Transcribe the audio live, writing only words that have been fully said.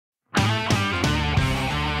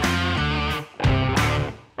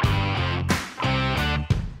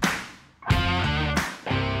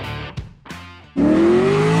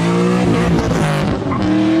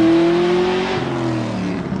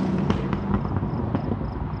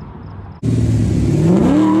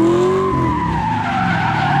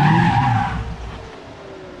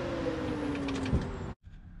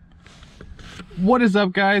What is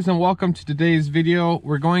up, guys, and welcome to today's video.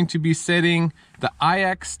 We're going to be setting the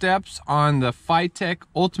IAC steps on the Fitech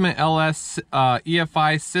Ultimate LS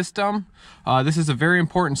EFI system. This is a very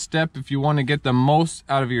important step if you want to get the most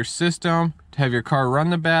out of your system, to have your car run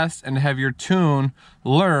the best, and to have your tune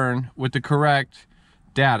learn with the correct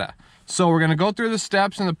data. So we're going to go through the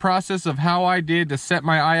steps and the process of how I did to set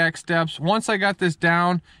my IAC steps. Once I got this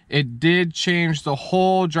down, it did change the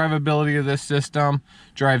whole drivability of this system.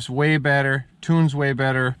 Drives way better, tunes way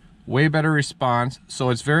better response. So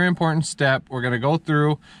it's a very important step. We're going to go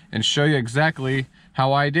through and show you exactly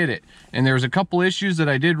how I did it. And there's a couple issues that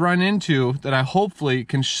I did run into that I hopefully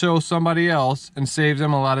can show somebody else and save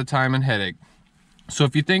them a lot of time and headache. So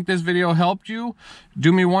if you think this video helped you,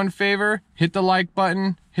 do me one favor, hit the like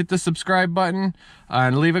button, hit the subscribe button,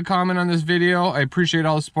 and leave a comment on this video. I appreciate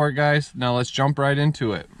all the support, guys. Now let's jump right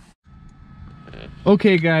into it.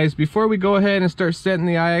 Okay, guys, before we go ahead and start setting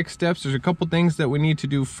the IAC steps, there's a couple things that we need to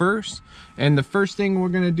do first. And the first thing we're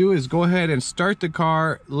gonna do is go ahead and start the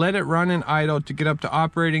car, let it run in idle to get up to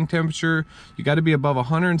operating temperature. You gotta be above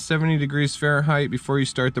 170 degrees Fahrenheit before you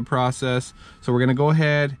start the process. So we're gonna go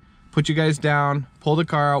ahead, put you guys down, pull the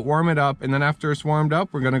car out, warm it up, and then after it's warmed up,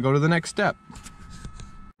 we're gonna go to the next step.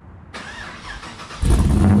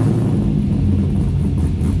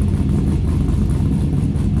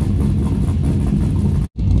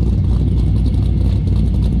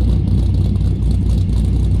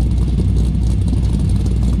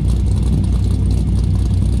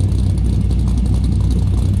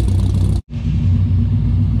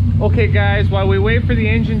 Okay, guys, while we wait for the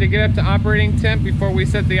engine to get up to operating temp before we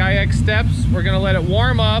set the IAC steps, we're gonna let it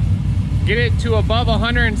warm up, get it to above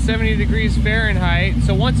 170 degrees Fahrenheit.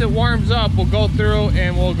 So once it warms up, we'll go through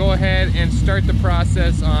and we'll go ahead and start the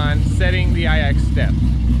process on setting the IAC steps.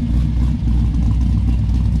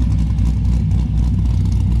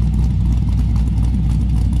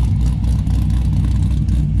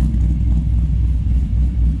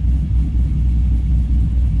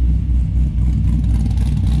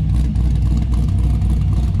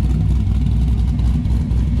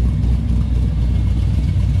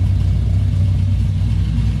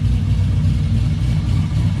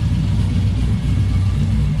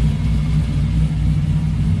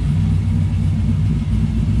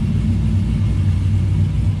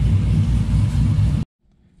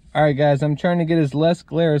 All right, guys, I'm trying to get as less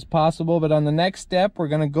glare as possible, but on the next step, we're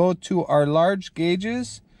gonna go to our large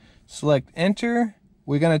gauges, select enter.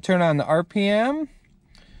 We're gonna turn on the RPM.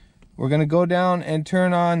 We're gonna go down and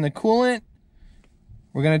turn on the coolant.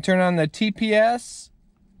 We're gonna turn on the TPS,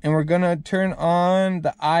 and we're gonna turn on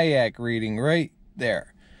the IAC reading right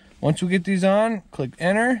there. Once we get these on, click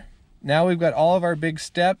enter. Now we've got all of our big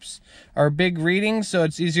steps, our big readings, so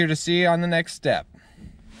it's easier to see on the next step.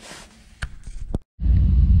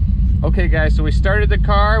 Okay, guys, so we started the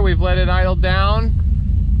car, we've let it idle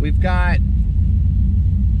down. We've got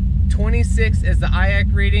 26 as the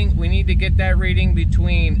IAC reading. We need to get that reading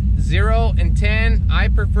between 0 and 10. I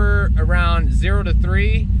prefer around 0 to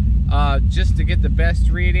 3, just to get the best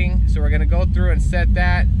reading. So we're gonna go through and set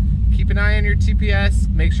that. Keep an eye on your TPS,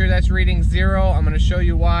 make sure that's reading 0. I'm gonna show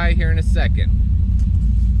you why here in a second.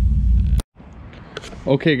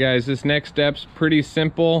 Okay, guys, this next step's pretty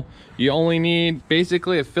simple. You only need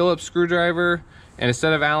basically a Phillips screwdriver and a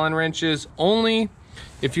set of Allen wrenches. Only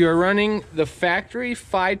if you are running the factory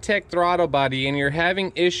Fitech throttle body and you're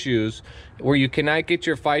having issues where you cannot get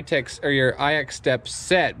your Fitech or your IAC steps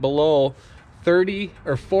set below 30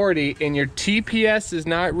 or 40 and your TPS is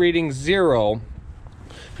not reading 0.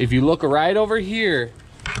 If you look right over here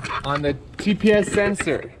on the TPS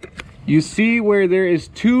sensor, you see where there is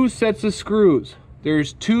 2 sets of screws.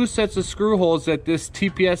 There's 2 sets of screw holes that this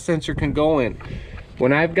TPS sensor can go in.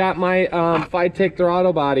 When I've got my Fitech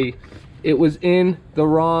throttle body, it was in the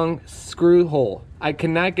wrong screw hole. I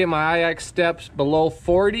cannot get my IAC steps below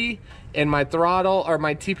 40, and my throttle or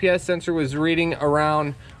my TPS sensor was reading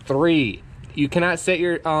around 3. You cannot set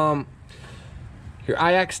your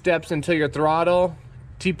IAC steps until your throttle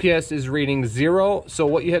TPS is reading 0. So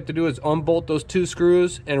what you have to do is unbolt those 2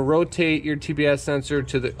 screws and rotate your TPS sensor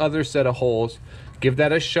to the other set of holes. Give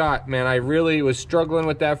that a shot, man. I really was struggling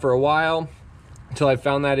with that for a while until I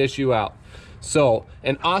found that issue out. So,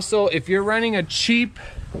 and also if you're running a cheap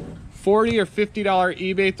 $40 or $50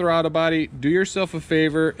 eBay throttle body, do yourself a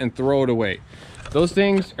favor and throw it away. Those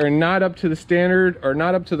things are not up to the standard or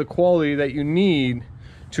not up to the quality that you need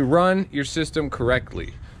to run your system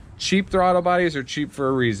correctly. Cheap throttle bodies are cheap for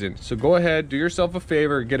a reason. So go ahead, do yourself a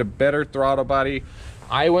favor, get a better throttle body.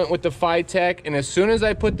 I went with the Fitech, and as soon as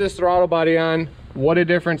I put this throttle body on, what a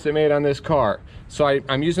difference it made on this car. So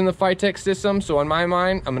I'm using the Fitech system, so in my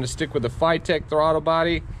mind, I'm gonna stick with the Fitech throttle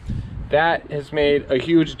body. That has made a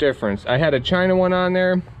huge difference. I had a China one on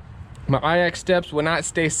there. My IAC steps would not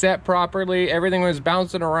stay set properly. Everything was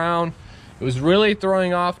bouncing around. It was really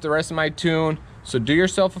throwing off the rest of my tune. So do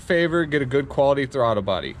yourself a favor, get a good quality throttle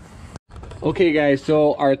body. Okay guys,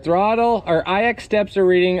 so our IAC steps are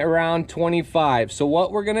reading around 25. So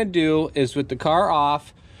what we're gonna do is, with the car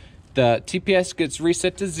off, the TPS gets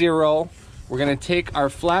reset to 0. We're gonna take our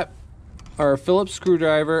Phillips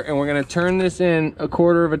screwdriver and we're gonna turn this in a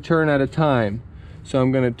quarter of a turn at a time. So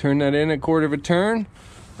I'm gonna turn that in a quarter of a turn.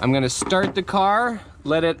 I'm gonna start the car,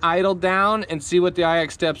 let it idle down, and see what the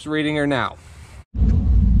IAC steps reading are now.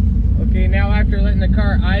 Okay, now after letting the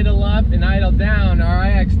car idle up and idle down, our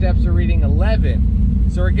IAC steps are reading 11.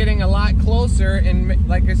 So we're getting a lot closer, and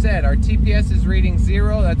like I said, our TPS is reading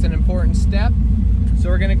 0. That's an important step. So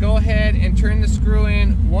we're gonna go ahead and turn the screw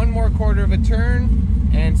in one more quarter of a turn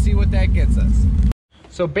and see what that gets us.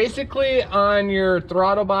 So basically on your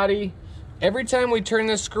throttle body, every time we turn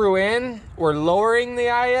the screw in, we're lowering the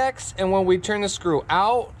IAC, and when we turn the screw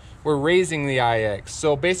out, we're raising the IAC.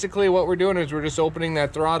 So basically what we're doing is we're just opening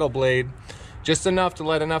that throttle blade just enough to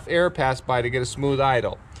let enough air pass by to get a smooth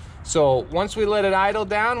idle. So once we let it idle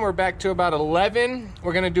down, we're back to about 11.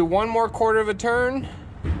 We're gonna do one more quarter of a turn,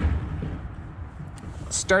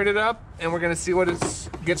 start it up, and we're gonna see what it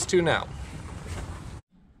gets to now.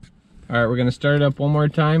 All right, we're gonna start it up one more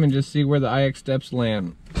time and just see where the IAC steps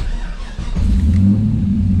land.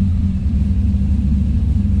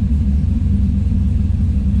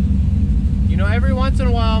 You know, every once in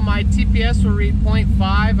a while my TPS will read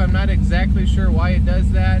 0.5. I'm not exactly sure why it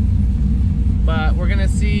does that, but we're gonna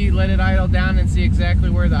see, let it idle down and see exactly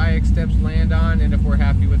where the IAC steps land on and if we're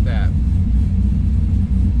happy with that.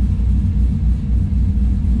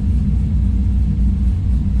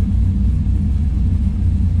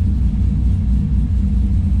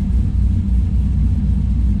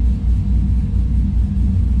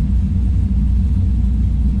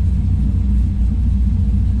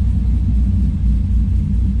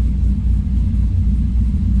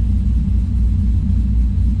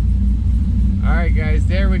 Alright guys,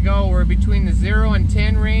 there we go. We're between the 0 and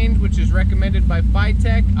 10 range, which is recommended by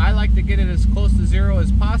Fitech. I like to get it as close to 0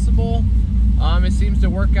 as possible. It seems to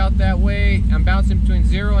work out that way. I'm bouncing between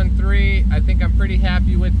 0 and 3. I think I'm pretty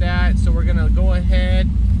happy with that. So we're gonna go ahead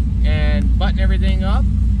and button everything up,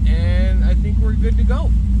 and I think we're good to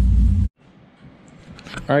go.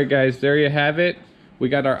 Alright guys, there you have it. We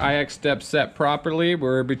got our IAC steps set properly.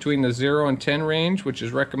 We're between the 0 and 10 range, which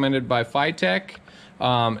is recommended by Fitech.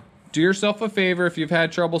 Do yourself a favor, if you've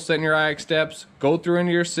had trouble setting your IAC steps, go through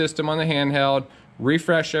into your system on the handheld,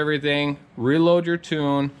 refresh everything, reload your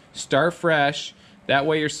tune, start fresh. That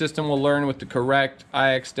way your system will learn with the correct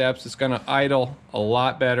IAC steps. It's gonna idle a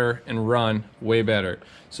lot better and run way better.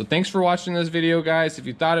 So thanks for watching this video, guys. If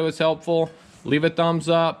you thought it was helpful, leave a thumbs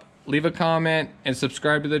up, leave a comment, and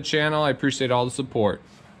subscribe to the channel. I appreciate all the support.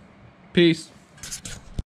 Peace.